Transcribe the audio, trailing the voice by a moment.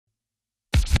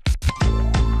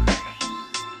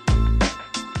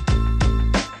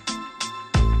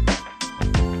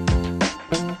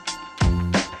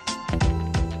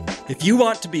If you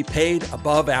want to be paid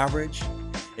above average,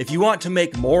 if you want to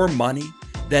make more money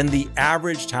than the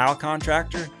average tile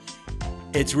contractor,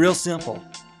 it's real simple.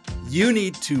 You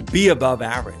need to be above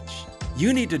average.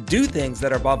 You need to do things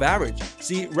that are above average.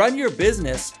 See, run your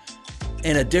business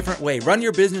in a different way. Run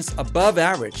your business above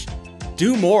average.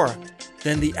 Do more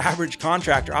than the average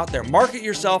contractor out there. Market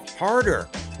yourself harder.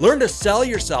 Learn to sell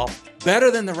yourself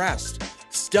better than the rest.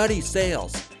 Study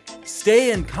sales.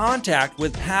 Stay in contact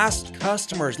with past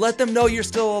customers. Let them know you're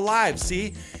still alive.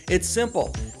 See, it's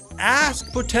simple.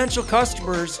 Ask potential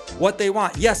customers what they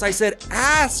want. Yes, I said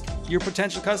ask your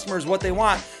potential customers what they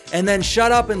want, and then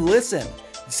shut up and listen.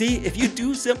 See, if you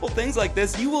do simple things like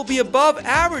this, you will be above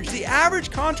average. The average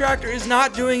contractor is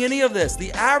not doing any of this.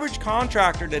 The average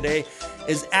contractor today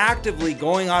is actively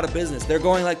going out of business. They're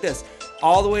going like this,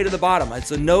 all the way to the bottom.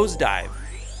 It's a nosedive.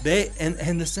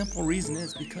 And the simple reason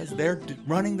is because they're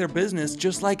running their business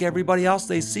just like everybody else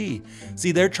they see.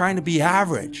 See, they're trying to be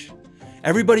average.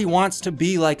 Everybody wants to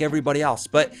be like everybody else.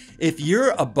 But if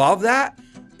you're above that,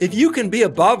 if you can be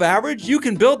above average, you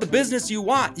can build the business you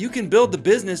want. You can build the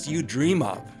business you dream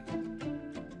of.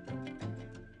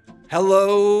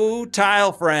 Hello,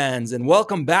 tile friends, and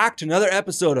welcome back to another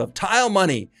episode of Tile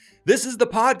Money. This is the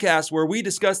podcast where we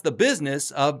discuss the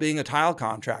business of being a tile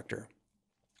contractor.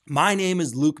 My name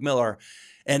is Luke Miller,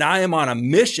 and I am on a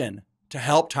mission to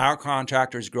help tile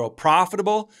contractors grow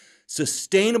profitable,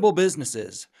 sustainable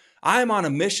businesses. I'm on a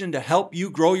mission to help you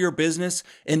grow your business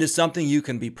into something you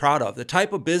can be proud of, the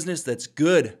type of business that's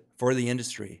good for the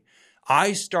industry.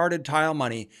 I started Tile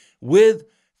Money with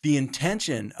the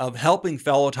intention of helping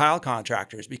fellow tile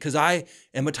contractors because I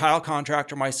am a tile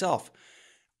contractor myself.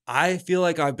 I feel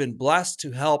like I've been blessed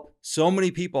to help so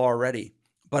many people already,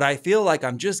 but I feel like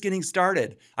I'm just getting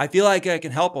started. I feel like I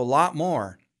can help a lot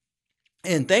more.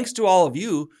 And thanks to all of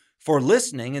you for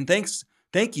listening, and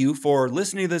Thank you for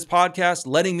listening to this podcast,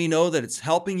 letting me know that it's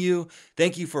helping you.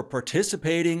 Thank you for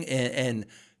participating in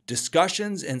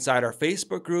discussions inside our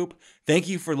Facebook group. Thank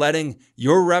you for letting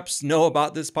your reps know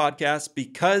about this podcast.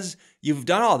 Because you've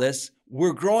done all this,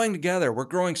 we're growing together. We're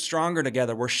growing stronger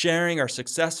together. We're sharing our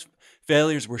success,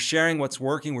 failures. We're sharing what's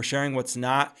working. We're sharing what's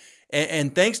not.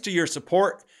 And thanks to your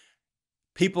support,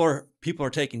 people are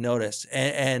taking notice.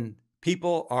 And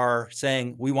people are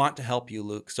saying, we want to help you,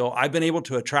 Luke. So I've been able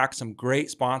to attract some great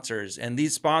sponsors. And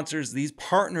these sponsors, these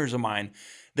partners of mine,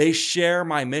 they share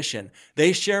my mission.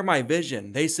 They share my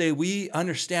vision. They say, we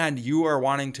understand you are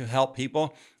wanting to help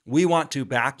people. We want to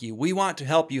back you. We want to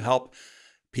help you help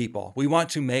people. We want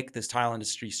to make this tile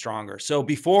industry stronger. So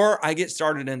before I get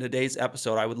started in today's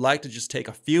episode, I would like to just take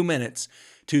a few minutes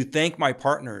to thank my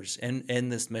partners in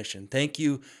this mission. Thank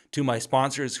you to my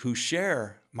sponsors who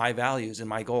share my values and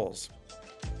my goals.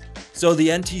 So the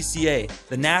NTCA,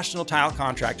 the National Tile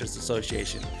Contractors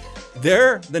Association,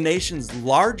 they're the nation's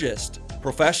largest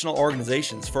professional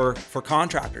organizations for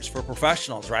contractors, for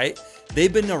professionals, right?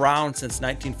 They've been around since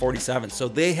 1947, so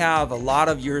they have a lot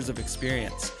of years of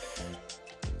experience.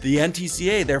 The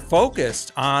NTCA, they're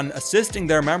focused on assisting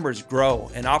their members grow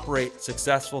and operate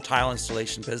successful tile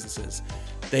installation businesses.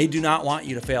 They do not want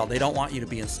you to fail. They don't want you to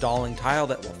be installing tile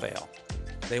that will fail.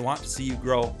 They want to see you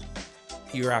grow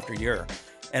year after year.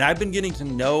 And I've been getting to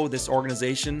know this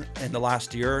organization in the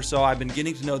last year or so. I've been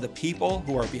getting to know the people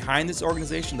who are behind this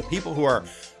organization, the people who are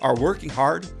working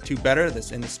hard to better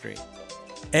this industry.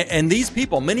 And these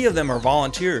people, many of them are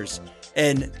volunteers,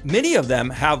 and many of them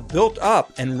have built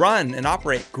up and run and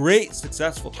operate great,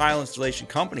 successful tile installation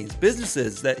companies,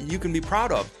 businesses that you can be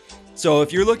proud of. So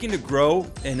if you're looking to grow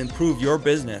and improve your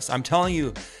business, I'm telling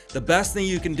you, the best thing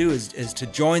you can do is to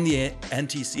join the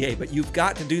NTCA, but you've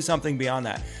got to do something beyond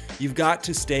that. You've got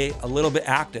to stay a little bit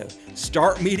active.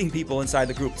 Start meeting people inside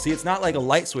the group. See, it's not like a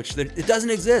light switch. It doesn't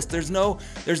exist. There's no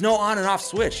on and off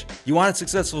switch. You want a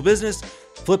successful business?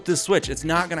 Flip this switch. It's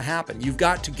not going to happen. You've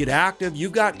got to get active.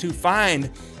 You've got to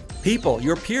find people,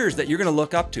 your peers that you're going to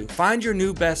look up to. Find your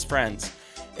new best friends.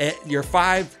 Your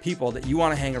 5 people that you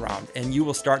want to hang around, and you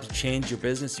will start to change your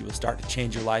business. You will start to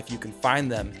change your life. You can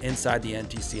find them inside the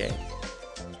NTCA.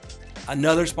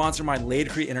 Another sponsor of mine,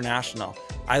 Laticrete International.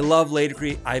 I love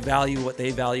Laticrete. I value what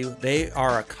they value. They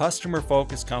are a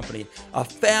customer-focused company, a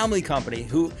family company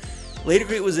who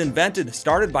Laticrete was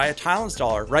started by a tile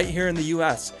installer right here in the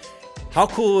US. How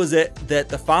cool is it that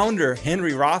the founder,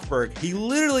 Henry Rothberg, he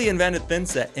literally invented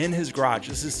thinset in his garage.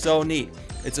 This is so neat.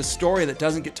 It's a story that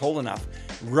doesn't get told enough.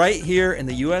 Right here in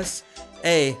the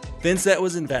USA, thinset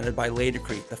was invented by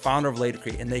Laticrete, the founder of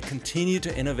Laticrete, and they continue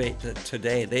to innovate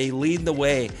today. They lead the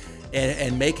way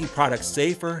in making products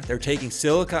safer. They're taking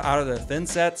silica out of their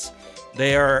thinsets.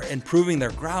 They are improving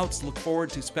their grouts. Look forward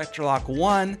to SpectraLock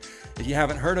 1. If you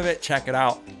haven't heard of it, check it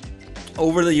out.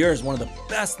 Over the years, one of the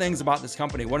best things about this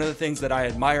company, one of the things that I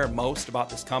admire most about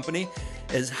this company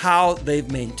is how they've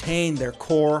maintained their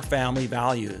core family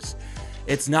values.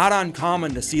 It's not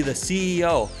uncommon to see the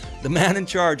CEO, the man in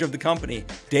charge of the company,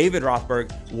 David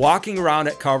Rothberg, walking around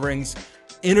at coverings,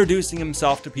 introducing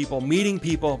himself to people, meeting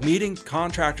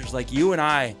contractors like you and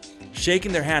I,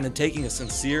 shaking their hand and taking a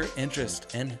sincere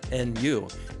interest in you.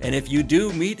 And if you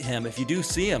do meet him, if you do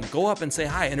see him, go up and say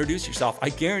hi, introduce yourself. I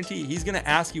guarantee he's going to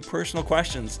ask you personal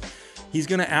questions. He's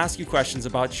going to ask you questions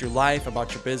about your life,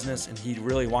 about your business, and he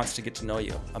really wants to get to know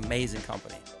you. Amazing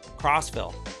company.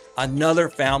 Crossville, another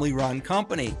family-run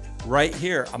company right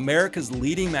here, America's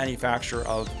leading manufacturer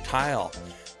of tile.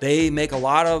 They make a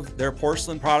lot of their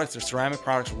porcelain products, their ceramic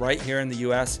products right here in the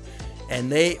US,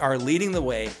 and they are leading the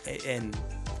way in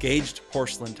gauged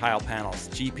porcelain tile panels,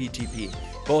 GPTP.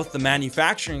 Both the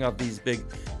manufacturing of these big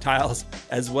tiles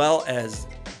as well as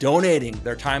donating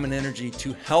their time and energy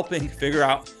to helping figure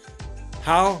out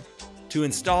how to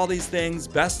install these things,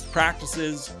 best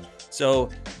practices. So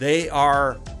they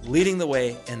are leading the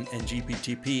way in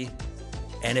GPTP.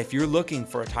 And if you're looking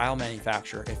for a tile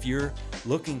manufacturer, if you're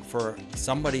looking for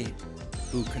somebody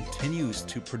who continues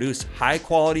to produce high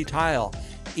quality tile,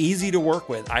 easy to work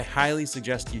with, I highly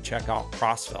suggest you check out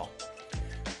Crossville.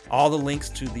 All the links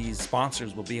to these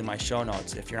sponsors will be in my show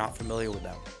notes if you're not familiar with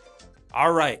them.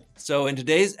 All right, so in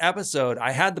today's episode,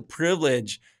 I had the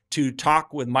privilege to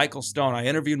talk with Michael Stone. I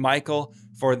interviewed Michael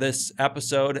for this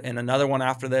episode and another one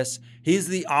after this. He's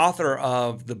the author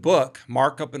of the book,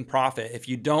 Markup and Profit. If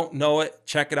you don't know it,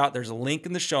 check it out. There's a link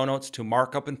in the show notes to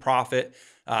Markup and Profit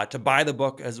to buy the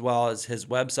book, as well as his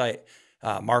website,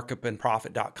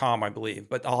 markupandprofit.com, I believe,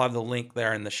 but I'll have the link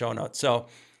there in the show notes. So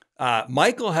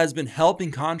Michael has been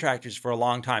helping contractors for a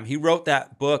long time. He wrote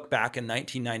that book back in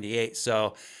 1998.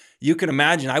 So you can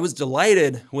imagine, I was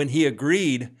delighted when he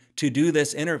agreed to do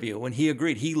this interview. When he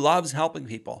agreed, he loves helping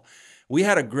people. We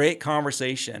had a great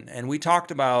conversation and we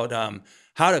talked about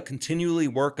how to continually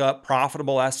work up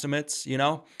profitable estimates,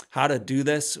 how to do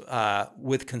this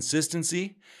with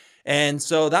consistency. And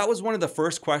so that was one of the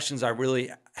first questions I really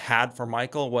had for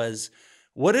Michael was,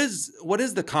 what is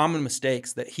the common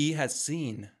mistakes that he has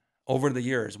seen over the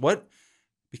years?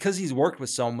 Because he's worked with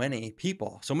so many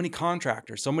people, so many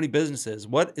contractors, so many businesses,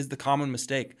 what is the common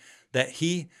mistake that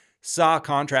he saw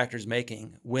contractors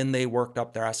making when they worked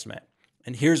up their estimate?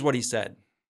 And here's what he said.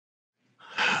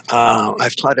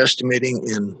 I've taught estimating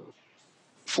in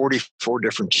 44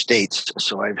 different states,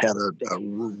 so I've had a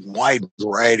wide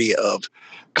variety of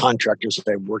contractors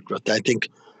that I've worked with. I think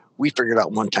we figured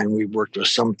out one time we worked with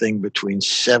something between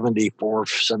 74,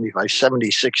 75,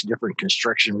 76 different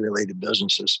construction-related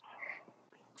businesses.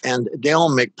 And they all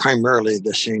make primarily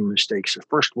the same mistakes. The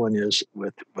first one is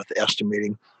with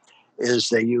estimating is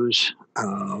they use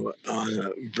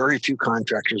very few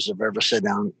contractors have ever sat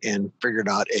down and figured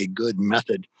out a good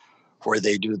method where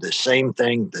they do the same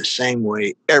thing the same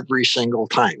way every single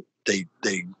time. They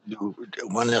do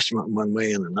one estimate one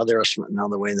way and another estimate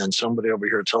another way, and then somebody over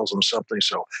here tells them something,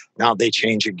 so now they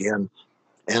change again.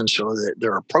 And so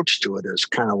their approach to it is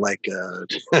kind of like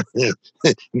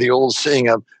the old saying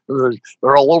of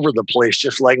they're all over the place,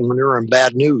 just like manure and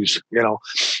bad news,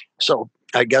 So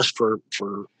I guess for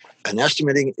an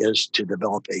estimating is to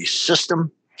develop a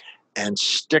system and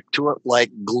stick to it like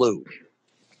glue.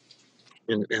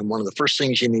 And one of the first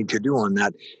things you need to do on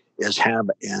that is have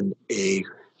a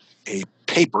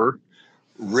paper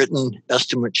written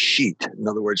estimate sheet. In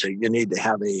other words, you need to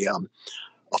have a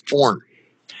form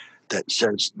that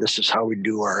says this is how we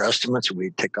do our estimates. We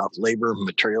take off labor,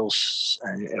 materials,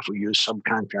 and if we use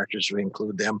subcontractors, we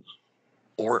include them,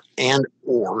 or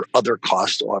other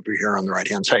costs over here on the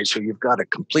right-hand side. So you've got a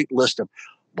complete list of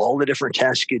all the different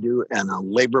tasks you do and a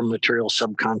labor, material,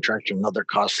 subcontractor, and other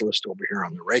cost list over here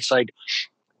on the right side.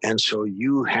 And so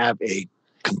you have a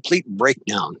complete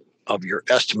breakdown of your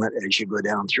estimate as you go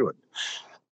down through it.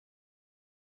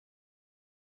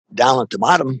 Down at the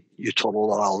bottom, you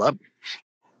total it all up.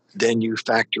 Then you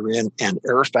factor in an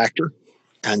error factor,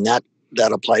 and that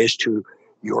applies to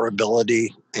your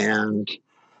ability and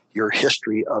your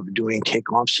history of doing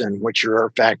takeoffs and what your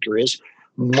error factor is.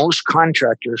 Most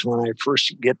contractors, when I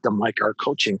first get them, like our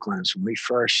coaching clients, when we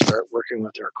first start working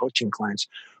with our coaching clients,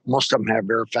 most of them have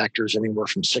error factors anywhere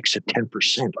from 6 to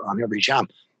 10% on every job.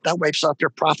 That wipes out their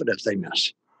profit if they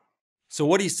miss. So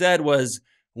what he said was,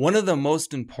 one of the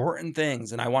most important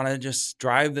things, and I want to just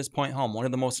drive this point home, one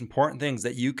of the most important things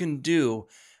that you can do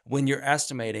when you're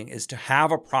estimating is to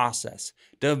have a process,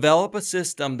 develop a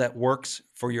system that works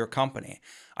for your company.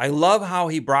 I love how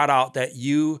he brought out that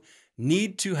you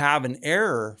need to have an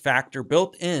error factor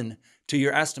built in to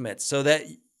your estimates so that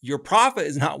your profit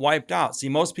is not wiped out. See,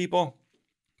 most people,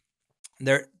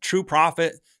 their true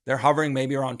profit, they're hovering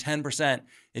maybe around 10%.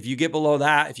 If you get below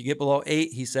that, if you get below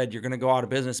 8, he said you're going to go out of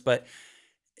business. But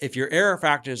if your error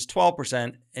factor is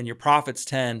 12% and your profit's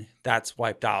 10, that's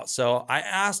wiped out. So I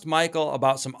asked Michael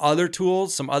about some other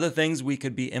tools, some other things we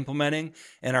could be implementing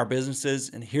in our businesses.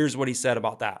 And here's what he said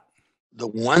about that. The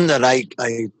one that I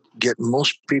get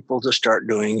most people to start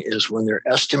doing is when they're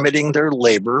estimating their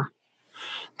labor,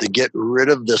 to get rid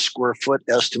of the square foot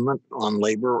estimate on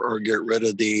labor or get rid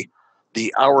of the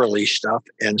hourly stuff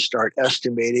and start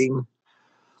estimating,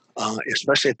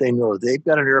 especially if they know they've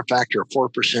got an error factor of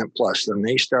 4% plus, then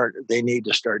they need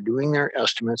to start doing their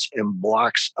estimates in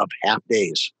blocks of half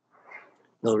days.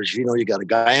 In other words, you got a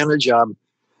guy on a job,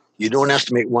 you don't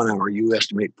estimate 1 hour, you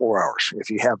estimate 4 hours. If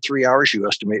you have 3 hours, you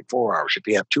estimate 4 hours. If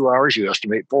you have 2 hours, you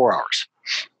estimate 4 hours.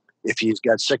 If he's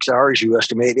got 6 hours, you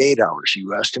estimate 8 hours.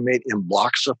 You estimate in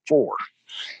blocks of 4.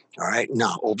 All right.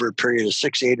 Now, over a period of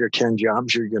 6, 8, or 10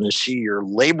 jobs, you're going to see your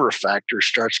labor factor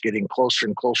starts getting closer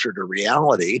and closer to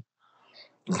reality.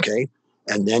 Okay.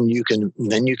 And then you can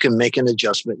make an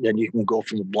adjustment. Then you can go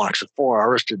from the blocks of 4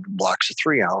 hours to blocks of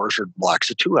 3 hours or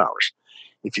blocks of 2 hours.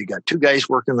 If you got 2 guys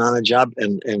working on a job,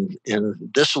 and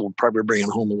this will probably bring it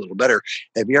home a little better.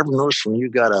 Have you ever noticed when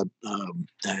you got a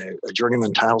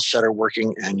journeyman tile setter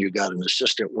working and you got an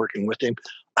assistant working with him?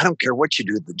 I don't care what you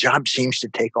do, the job seems to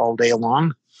take all day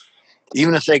long.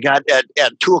 Even if they got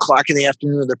at 2 o'clock in the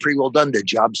afternoon, they're pretty well done. The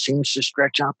job seems to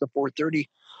stretch out to 4:30.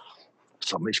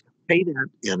 Somebody's paid it,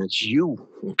 and it's you.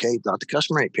 Okay, not the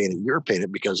customer ain't paying it. You're paying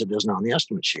it because it isn't on the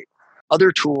estimate sheet.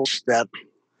 Other tools that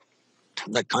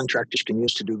contractors can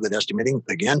use to do good estimating.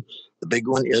 Again, the big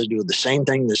one is do the same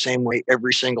thing the same way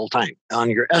every single time. On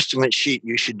your estimate sheet,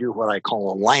 you should do what I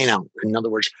call a line out. In other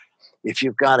words, if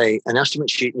you've got an estimate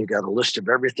sheet and you've got a list of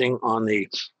everything on the,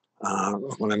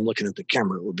 when I'm looking at the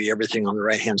camera, it would be everything on the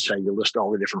right-hand side. You list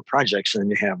all the different projects, and then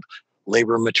you have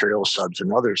labor, material, subs,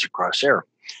 and others across there.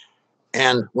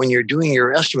 And when you're doing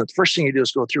your estimate, the first thing you do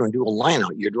is go through and do a line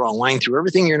out. You draw a line through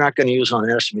everything you're not going to use on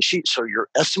an estimate sheet. So your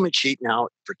estimate sheet now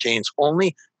pertains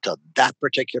only to that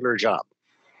particular job.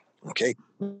 Okay.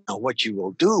 Now, what you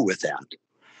will do with that,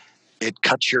 it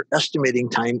cuts your estimating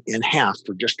time in half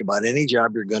for just about any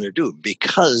job you're going to do,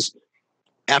 because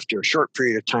after a short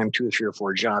period of time, 2 or 3 or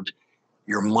 4 jobs,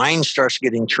 your mind starts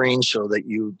getting trained so that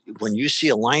when you see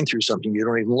a line through something, you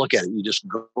don't even look at it. You just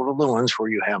go to the ones where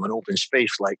you have an open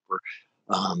space, like for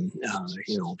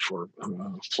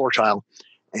floor tile,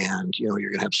 and you're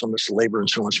going to have so much labor and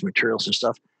so much materials and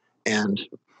stuff, and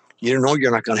you're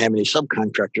not going to have any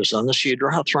subcontractors on this. So you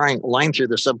draw a line through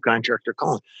the subcontractor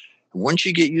column. And once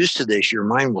you get used to this, your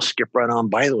mind will skip right on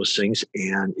by those things,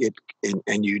 and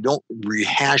you don't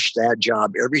rehash that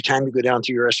job every time you go down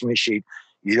through your estimate sheet.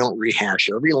 You don't rehash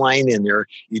every line in there.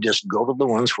 You just go to the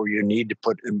ones where you need to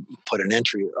put an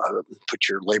entry, put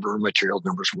your labor and material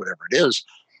numbers, whatever it is.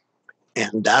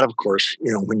 And that, of course,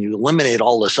 when you eliminate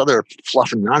all this other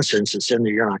fluff and nonsense that's in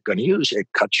there you're not going to use,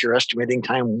 it cuts your estimating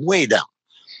time way down.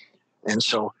 And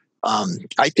so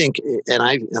I think, and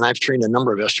I've trained a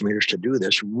number of estimators to do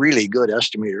this, really good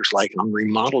estimators, like on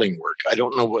remodeling work. I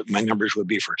don't know what my numbers would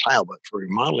be for tile, but for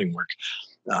remodeling work,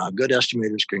 good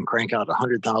estimators can crank out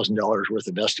 $100,000 worth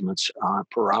of estimates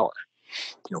per hour.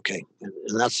 Okay,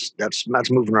 and that's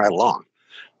moving right along.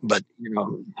 But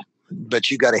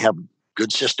you got to have a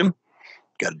good system.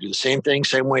 Got to do the same thing,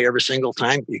 same way every single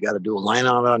time. You got to do a line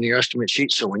out on your estimate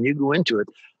sheet. So when you go into it,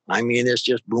 it's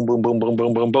just boom, boom, boom, boom,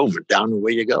 boom, boom, boom, down the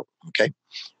way you go. Okay,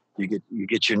 you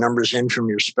get your numbers in from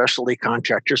your specialty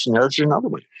contractors, and that's another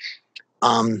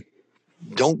one.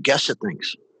 Don't guess at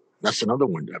things. That's another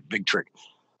one, a big trick.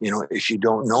 If you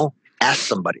don't know, ask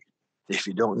somebody. If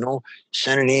you don't know,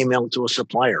 send an email to a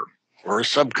supplier or a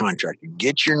subcontractor.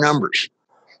 Get your numbers.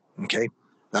 Okay,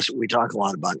 that's what we talk a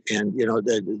lot about. And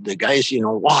the guys,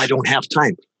 well, I don't have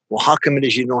time. Well, how come it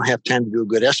is you don't have time to do a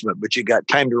good estimate, but you got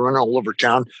time to run all over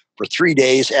town for 3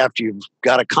 days after you've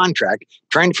got a contract,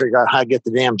 trying to figure out how to get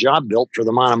the damn job built for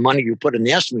the amount of money you put in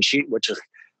the estimate sheet, which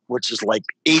is like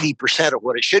 80% of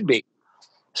what it should be.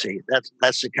 See,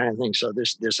 that's the kind of thing. So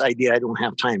this idea I don't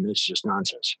have time, it's just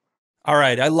nonsense. All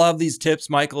right. I love these tips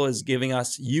Michael is giving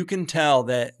us. You can tell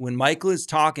that when Michael is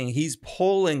talking, he's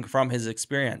pulling from his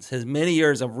experience, his many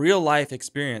years of real life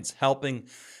experience helping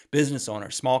business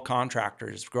owners, small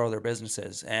contractors grow their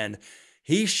businesses. And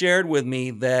he shared with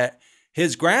me that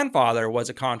his grandfather was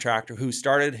a contractor who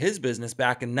started his business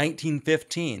back in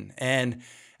 1915. And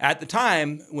at the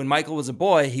time when Michael was a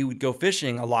boy, he would go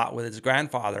fishing a lot with his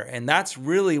grandfather. And that's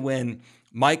really when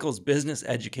Michael's business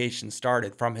education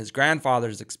started, from his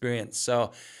grandfather's experience.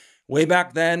 So way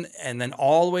back then, and then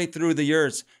all the way through the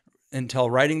years until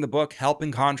writing the book,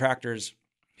 Helping Contractors.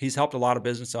 He's helped a lot of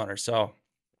business owners. So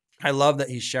I love that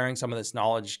he's sharing some of this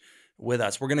knowledge with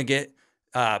us. We're going to get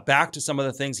back to some of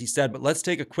the things he said, but let's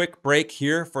take a quick break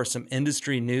here for some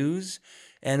industry news.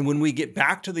 And when we get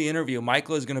back to the interview,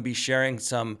 Michael is going to be sharing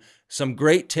some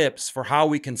great tips for how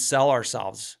we can sell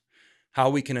ourselves, how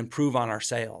we can improve on our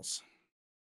sales.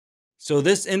 So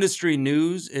this industry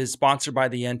news is sponsored by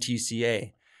the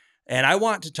NTCA. And I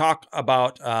want to talk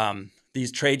about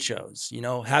these trade shows. You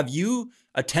know, have you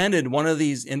attended one of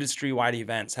these industry-wide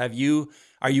events? Are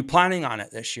you planning on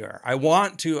it this year? I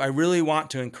really want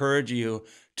to encourage you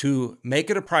to make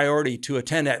it a priority to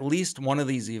attend at least one of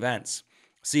these events.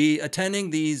 See, attending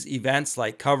these events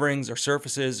like Coverings or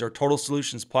Surfaces or Total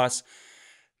Solutions Plus,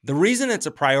 the reason it's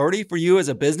a priority for you as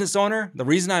a business owner, the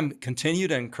reason I'm continue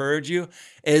to encourage you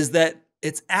is that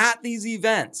it's at these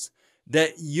events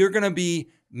that you're going to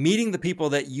be meeting the people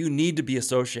that you need to be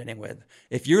associating with.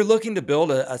 If you're looking to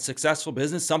build a successful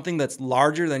business, something that's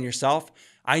larger than yourself,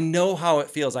 I know how it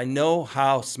feels. I know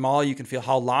how small you can feel,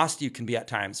 how lost you can be at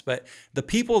times. But the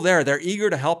people there, they're eager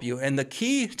to help you. And the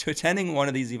key to attending one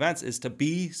of these events is to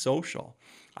be social.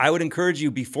 I would encourage you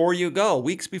before you go,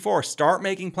 weeks before, start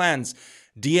making plans,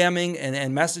 DMing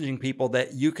and messaging people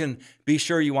that you can be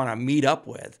sure you want to meet up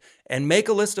with, and make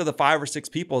a list of the 5 or 6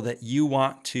 people that you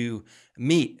want to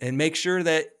meet, and make sure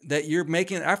that you're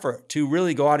making an effort to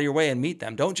really go out of your way and meet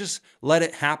them. Don't just let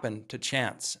it happen to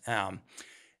chance.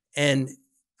 And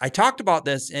I talked about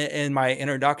this in my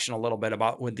introduction a little bit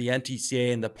about with the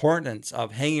NTCA and the importance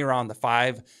of hanging around the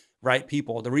 5 right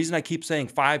people. The reason I keep saying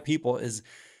 5 people is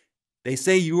they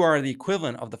say you are the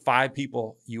equivalent of the 5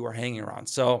 people you are hanging around.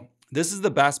 So this is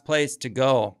the best place to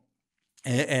go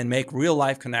and make real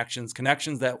life connections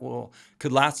that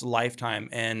could last a lifetime.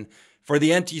 And for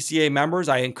the NTCA members,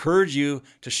 I encourage you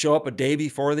to show up a day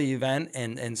before the event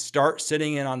and start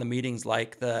sitting in on the meetings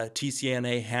like the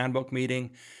TCNA handbook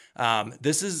meeting.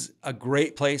 This is a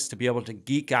great place to be able to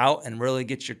geek out and really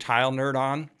get your tile nerd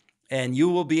on. And you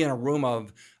will be in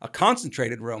a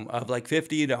concentrated room of like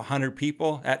 50 to 100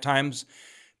 people at times.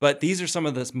 But these are some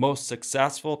of the most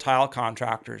successful tile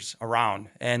contractors around.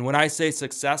 And when I say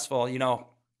successful, you know,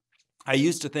 I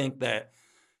used to think that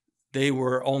they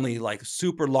were only like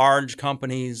super large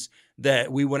companies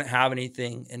that we wouldn't have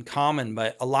anything in common.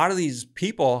 But a lot of these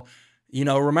people, you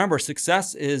know, remember,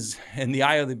 success is in the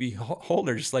eye of the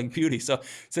beholder, just like beauty. So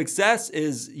success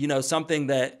is, you know, something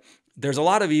that there's a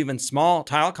lot of even small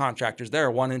tile contractors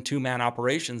there, 1 and 2 man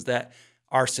operations that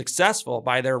are successful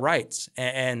by their rights.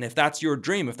 And if that's your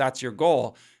dream, if that's your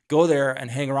goal, go there and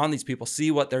hang around these people,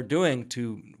 see what they're doing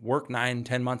to work 9,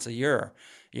 10 months a year,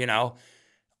 you know.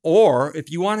 Or if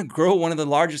you want to grow one of the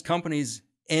largest companies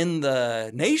in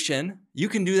the nation, you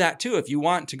can do that too. If you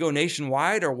want to go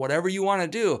nationwide or whatever you want to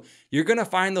do, you're going to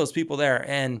find those people there.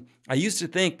 And I used to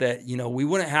think that, you know, we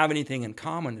wouldn't have anything in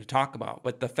common to talk about.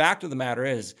 But the fact of the matter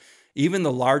is, even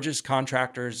the largest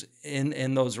contractors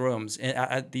in those rooms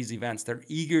at these events, they're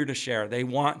eager to share. They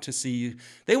want to see you.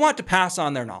 They want to pass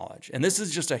on their knowledge. And this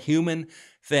is just a human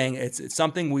thing. It's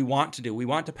something we want to do. We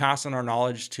want to pass on our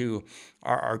knowledge to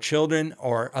our children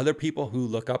or other people who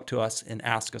look up to us and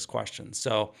ask us questions.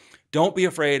 So don't be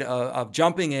afraid of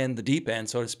jumping in the deep end,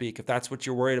 so to speak, if that's what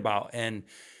you're worried about. And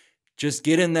just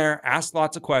get in there, ask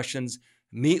lots of questions,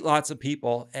 meet lots of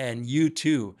people, and you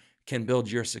too can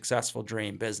build your successful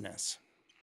dream business.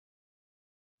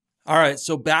 All right,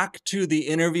 so back to the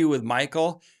interview with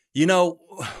Michael. You know,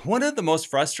 one of the most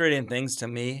frustrating things to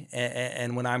me,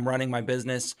 and when I'm running my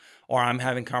business or I'm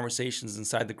having conversations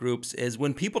inside the groups, is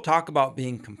when people talk about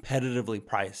being competitively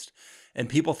priced and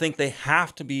people think they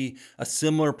have to be a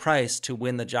similar price to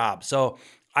win the job. So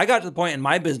I got to the point in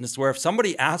my business where if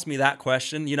somebody asked me that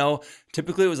question, you know,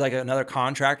 typically it was like another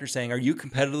contractor saying, "Are you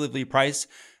competitively priced?"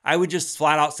 I would just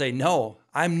flat out say, "No,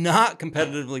 I'm not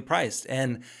competitively priced."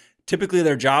 And typically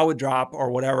their jaw would drop or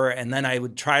whatever. And then I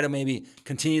would try to maybe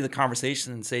continue the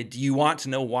conversation and say, "Do you want to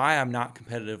know why I'm not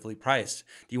competitively priced?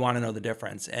 Do you want to know the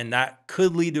difference?" And that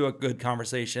could lead to a good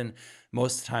conversation.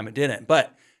 Most of the time it didn't.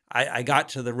 But I got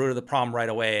to the root of the problem right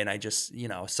away. And I just, you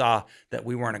know, saw that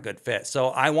we weren't a good fit. So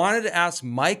I wanted to ask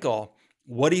Michael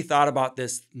what he thought about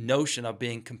this notion of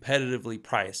being competitively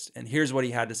priced. And here's what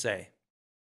he had to say.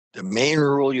 The main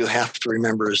rule you have to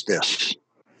remember is this.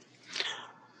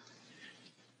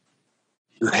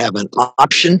 You have an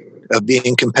option of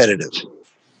being competitive.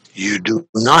 You do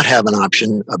not have an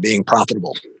option of being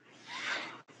profitable.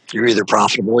 You're either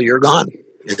profitable or you're gone.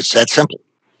 It's that simple.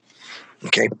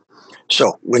 Okay?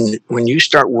 So when you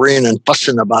start worrying and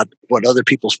fussing about what other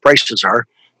people's prices are,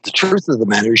 The truth of the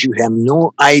matter is you have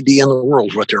no idea in the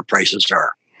world what their prices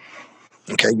are.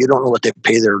 Okay, you don't know what they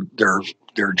pay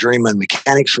their journeyman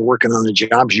mechanics for working on the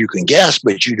jobs. You can guess,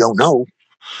 but you don't know.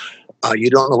 You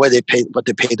don't know what they pay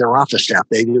their office staff.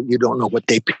 You don't know what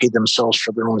they pay themselves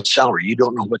for their own salary. You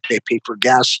don't know what they pay for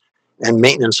gas and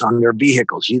maintenance on their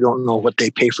vehicles. You don't know what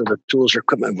they pay for the tools or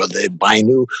equipment, whether they buy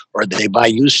new or they buy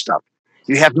used stuff.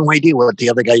 You have no idea what the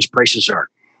other guy's prices are.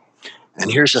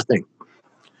 And here's the thing.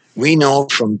 We know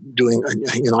from doing,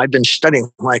 I've been studying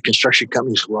why construction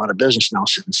companies go out of business now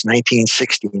since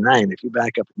 1969. If you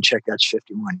back up and check, that's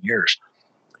 51 years.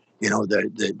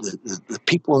 The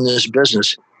people in this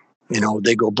business,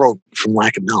 they go broke from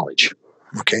lack of knowledge.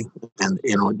 Okay. And,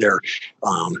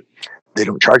 they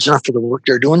don't charge enough for the work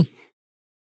they're doing.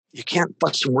 You can't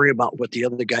fuss and worry about what the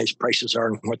other guy's prices are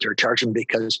and what they're charging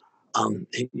because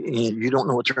you don't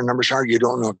know what their numbers are. You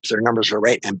don't know if their numbers are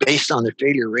right. And based on the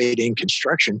failure rate in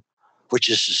construction, which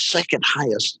is the second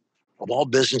highest of all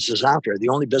businesses out there, the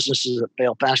only businesses that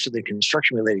fail faster than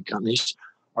construction-related companies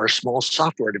are small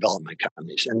software development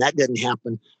companies. And that didn't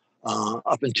happen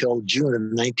up until June of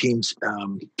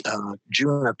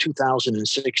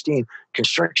 2016.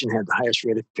 Construction had the highest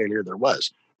rate of failure there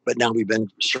was. But now we've been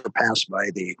surpassed by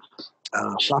the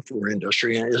software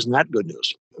industry, and isn't that good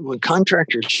news? When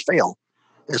contractors fail,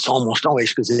 it's almost always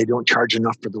because they don't charge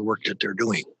enough for the work that they're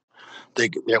doing. I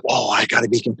got to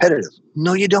be competitive.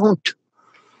 No, you don't.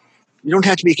 You don't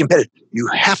have to be competitive. You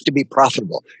have to be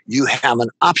profitable. You have an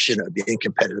option of being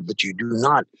competitive, but you do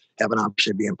not have an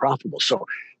option of being profitable. So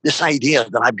this idea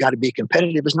that I've got to be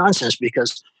competitive is nonsense,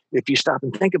 because if you stop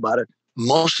and think about it,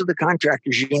 most of the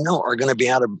contractors are going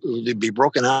to be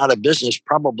broken out of business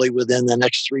probably within the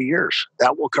next 3 years.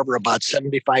 That will cover about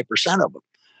 75% of them.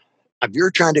 If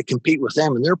you're trying to compete with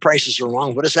them and their prices are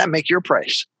wrong, what does that make your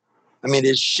price? I mean,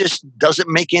 it just doesn't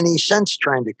make any sense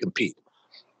trying to compete.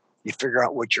 You figure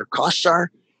out what your costs are.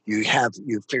 You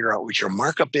figure out what your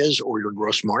markup is or your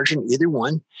gross margin, either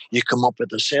one. You come up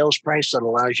with a sales price that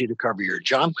allows you to cover your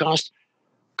job cost,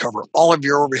 cover all of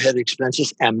your overhead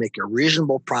expenses, and make a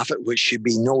reasonable profit, which should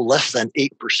be no less than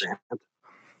 8%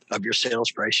 of your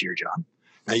sales price of your job.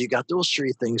 Now you got those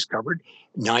three things covered.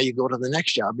 Now you go to the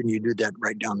next job and you do that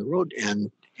right down the road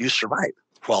and you survive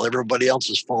while everybody else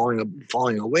is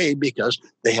falling away because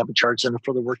they haven't charged enough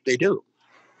for the work they do.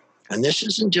 And this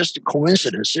isn't just a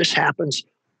coincidence. This happens,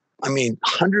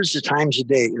 hundreds of times a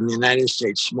day in the United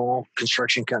States. Small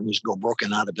construction companies go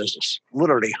broken out of business,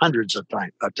 literally hundreds of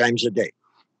times a day.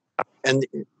 And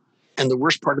the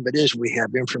worst part of it is we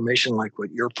have information like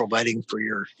what you're providing for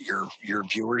your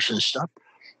viewers and stuff.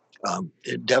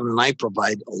 Devin and I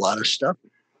provide a lot of stuff,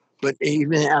 but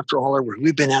even after all our work,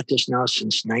 we've been at this now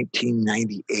since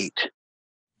 1998.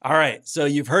 All right. So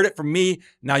you've heard it from me.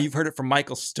 Now you've heard it from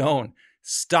Michael Stone.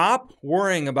 Stop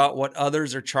worrying about what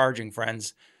others are charging,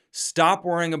 friends. Stop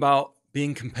worrying about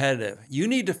being competitive. You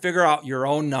need to figure out your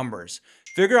own numbers.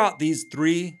 Figure out these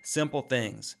three simple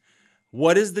things.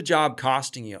 What is the job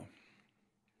costing you?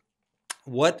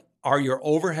 What are your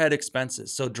overhead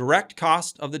expenses? So direct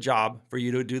cost of the job for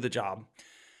you to do the job.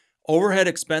 Overhead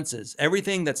expenses,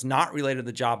 everything that's not related to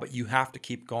the job, but you have to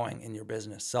keep going in your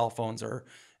business. Cell phones are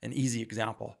an easy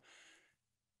example.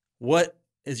 What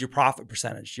is your profit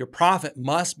percentage? Your profit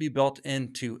must be built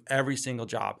into every single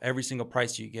job, every single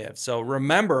price you give. So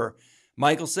remember,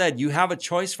 Michael said, you have a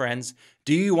choice, friends.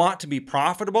 Do you want to be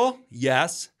profitable?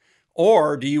 Yes.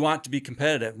 Or do you want to be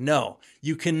competitive? No.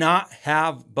 You cannot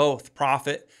have both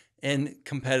profit and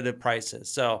competitive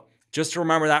prices. So just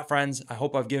remember that, friends. I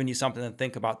hope I've given you something to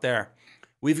think about there.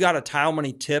 We've got a Tile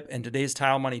Money tip, and today's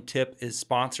Tile Money tip is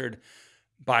sponsored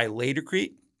by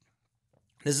Latercrete.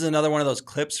 This is another one of those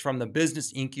clips from the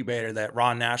business incubator that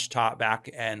Ron Nash taught back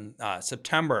in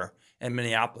September in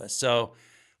Minneapolis. So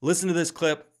listen to this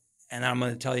clip, and I'm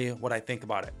going to tell you what I think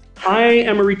about it. I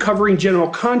am a recovering general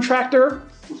contractor.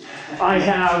 I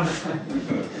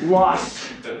have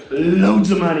lost loads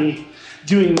of money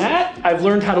doing that. I've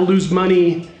learned how to lose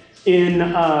money in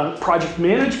project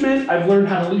management. I've learned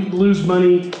how to lose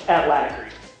money at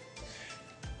Latercrete.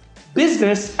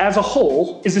 Business as a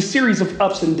whole is a series of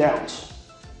ups and downs.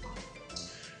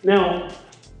 Now,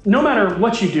 no matter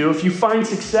what you do, if you find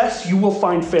success, you will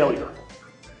find failure.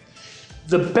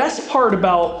 The best part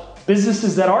about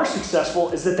businesses that are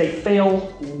successful is that they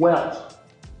fail well.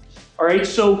 All right,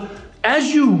 so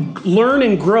as you learn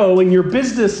and grow and your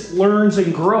business learns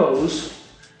and grows,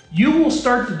 you will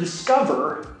start to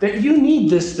discover that you need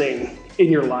this thing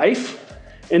in your life,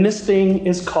 and this thing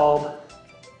is called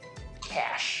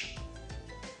cash.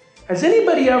 Has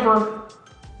anybody ever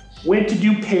went to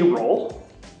do payroll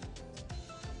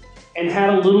and had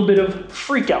a little bit of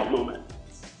freak out moment?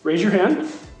 Raise your hand.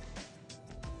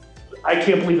 I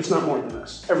can't believe it's not more than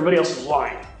this. Everybody else is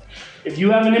lying. If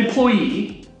you have an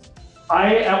employee,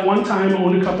 I at one time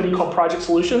owned a company called Project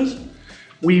Solutions.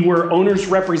 We were owners'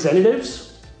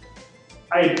 representatives.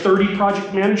 I had 30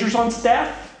 project managers on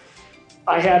staff.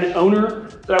 I had an owner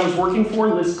that I was working for,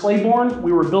 Liz Claiborne.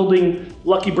 We were building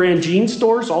Lucky Brand jean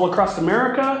stores all across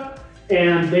America,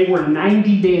 and they were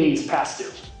 90 days past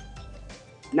due.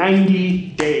 90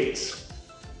 days.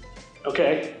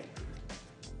 Okay?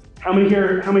 How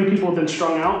many people have been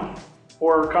strung out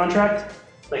or contract?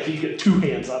 Like you get 2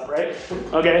 hands up, right?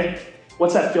 Okay.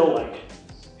 What's that feel like?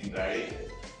 Anxiety.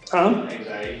 Huh?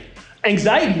 Anxiety.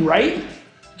 Anxiety, right?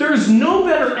 There's no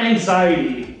better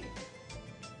anxiety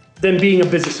than being a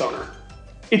business owner.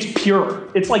 It's pure.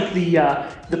 It's like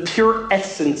the pure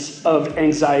essence of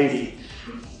anxiety.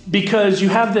 Because you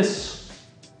have this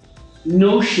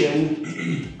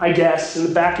notion, I guess, in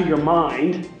the back of your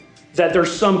mind that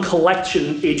there's some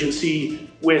collection agency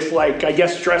with, like, I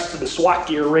guess, dressed to the SWAT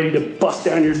gear ready to bust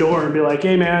down your door and be like,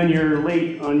 hey man, you're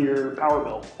late on your power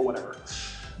bill or whatever.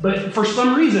 But for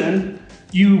some reason,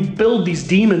 you build these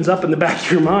demons up in the back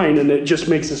of your mind and it just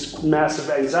makes this massive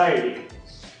anxiety.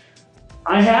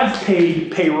 I have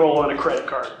paid payroll on a credit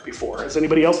card before. Has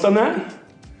anybody else done that?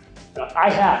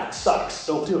 I have. It sucks.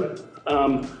 Don't do it.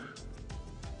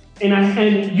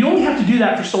 And you only have to do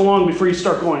that for so long before you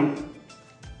start going,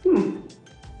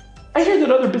 I hear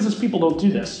that other business people don't do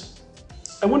this.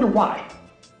 I wonder why.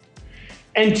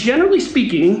 And generally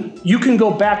speaking, you can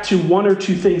go back to 1 or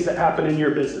 2 things that happen in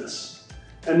your business.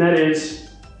 And that is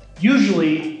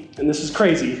usually, and this is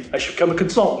crazy, I should become a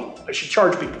consultant. I should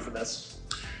charge people for this.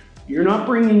 You're not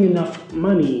bringing enough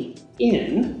money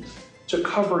in to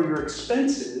cover your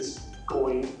expenses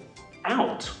going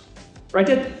out. Right,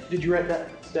 Dad? Did you write that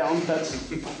down?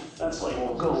 That's like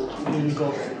gold. I'm doing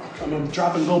gold right now. I'm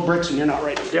dropping gold bricks and you're not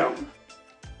writing it down.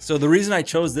 So the reason I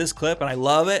chose this clip, and I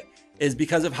love it, is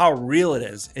because of how real it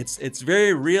is. It's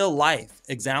very real life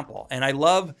example. And I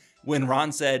love when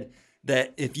Ron said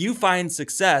that if you find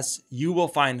success, you will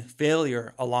find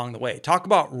failure along the way. Talk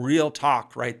about real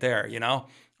talk right there, you know?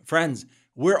 Friends,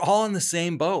 we're all in the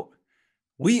same boat.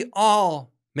 We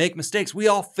all make mistakes. We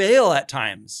all fail at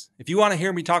times. If you want to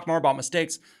hear me talk more about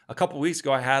mistakes, a couple of weeks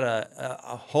ago, I had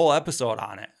a whole episode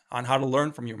on it, on how to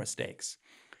learn from your mistakes.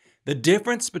 The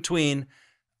difference between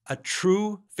a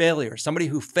true failure, somebody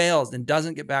who fails and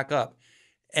doesn't get back up,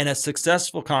 and a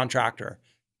successful contractor,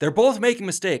 they're both making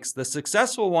mistakes. The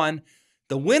successful one,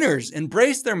 the winners,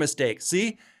 embrace their mistakes.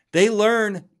 See, they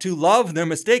learn to love their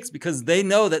mistakes because they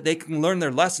know that they can learn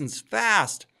their lessons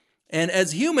fast. And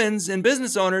as humans and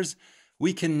business owners,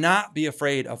 we cannot be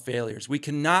afraid of failures. We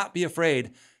cannot be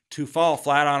afraid to fall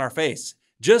flat on our face.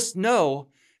 Just know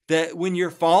that when you're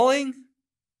falling,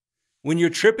 when you're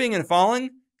tripping and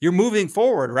falling, you're moving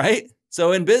forward, right?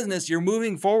 So in business, you're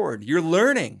moving forward. You're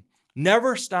learning.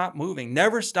 Never stop moving.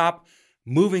 Never stop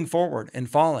moving forward and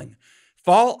falling.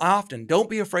 Fall often. Don't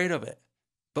be afraid of it,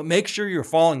 but make sure you're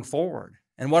falling forward.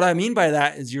 And what I mean by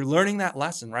that is you're learning that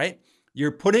lesson, right?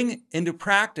 You're putting into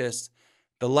practice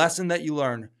the lesson that you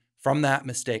learned from that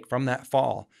mistake, from that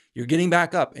fall. You're getting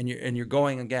back up and you're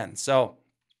going again. So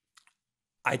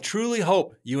I truly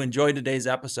hope you enjoyed today's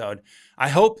episode. I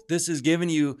hope this has given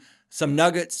you some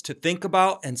nuggets to think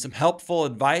about and some helpful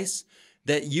advice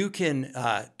that you can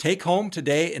take home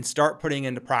today and start putting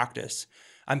into practice.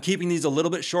 I'm keeping these a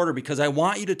little bit shorter because I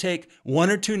want you to take 1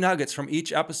 or 2 nuggets from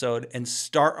each episode and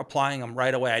start applying them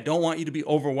right away. I don't want you to be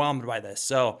overwhelmed by this.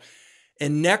 So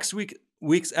in next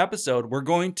week's episode, we're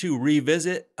going to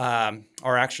revisit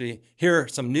or actually hear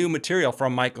some new material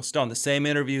from Michael Stone, the same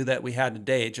interview that we had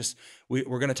today.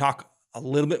 We're going to talk a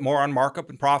little bit more on markup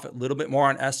and profit, a little bit more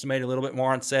on estimate, a little bit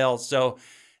more on sales. So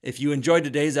if you enjoyed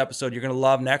today's episode, you're going to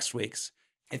love next week's.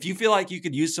 If you feel like you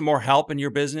could use some more help in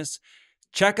your business,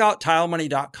 check out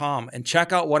tilemoney.com and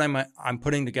check out what I'm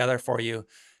putting together for you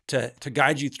to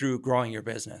guide you through growing your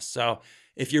business. So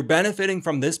if you're benefiting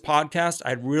from this podcast,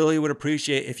 I really would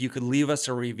appreciate if you could leave us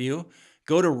a review.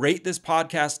 Go to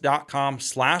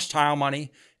ratethispodcast.com/tilemoney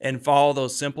and follow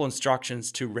those simple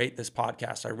instructions to rate this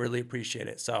podcast. I really appreciate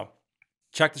it. So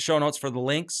check the show notes for the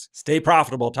links. Stay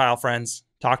profitable, tile friends.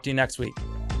 Talk to you next week.